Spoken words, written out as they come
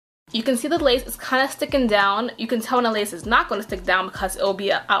You can see the lace is kind of sticking down. You can tell when a lace is not going to stick down because it will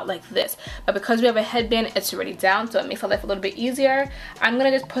be out like this. But because we have a headband, it's already down, so it makes our life a little bit easier. I'm going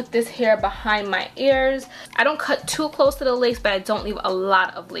to just put this here behind my ears. I don't cut too close to the lace, but I don't leave a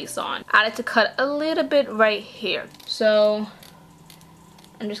lot of lace on. I like to cut a little bit right here. So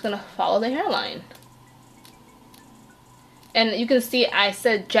I'm just going to follow the hairline. And you can see I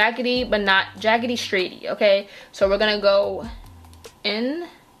said jaggedy, but not jaggedy straighty, okay? So we're going to go in,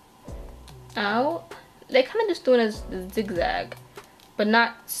 out. They kind of just doing a zigzag, but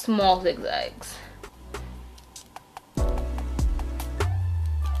not small zigzags.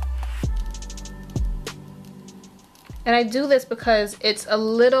 And I do this because it's a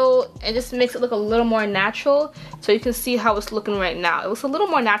little, it just makes it look a little more natural. So you can see how it's looking right now. It looks a little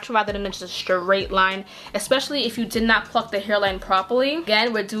more natural rather than just a straight line, especially if you did not pluck the hairline properly.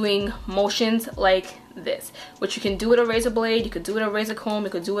 Again, we're doing motions like this, which you can do with a razor blade, you could do with a razor comb, you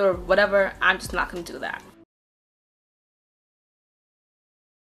could do it with whatever. I'm just not gonna do that.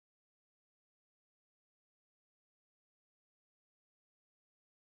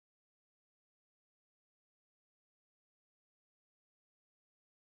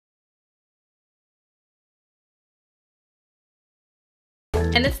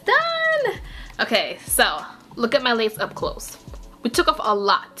 And it's done! Okay, so look at my lace up close. We took off a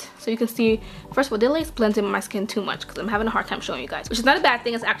lot. So you can see, first of all, the lace blends in my skin too much because I'm having a hard time showing you guys. Which is not a bad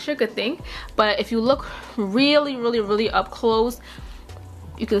thing, it's actually a good thing. But if you look really up close,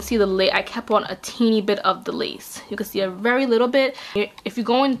 you can see the lace. I kept on a teeny bit of the lace. You can see a very little bit. If you're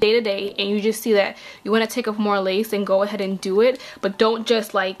going day to day and you just see that you want to take off more lace, then go ahead and do it. But don't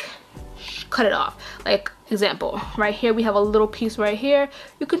just like cut it off. Like example, right here we have a little piece right here.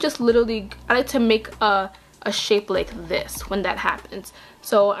 You can just literally, I like to make a shape like this when that happens.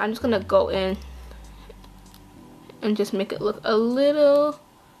 So I'm just gonna go in and just make it look a little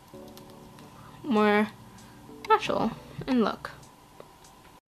more natural. And look,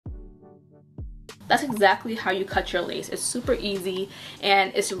 that's exactly how you cut your lace. It's super easy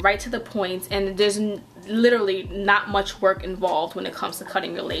and it's right to the point, and there's literally not much work involved when it comes to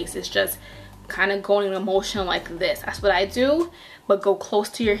cutting your lace. It's just kind of going in a motion like this. That's what I do, but go close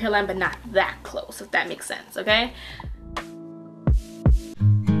to your hairline but not that close, if that makes sense, okay?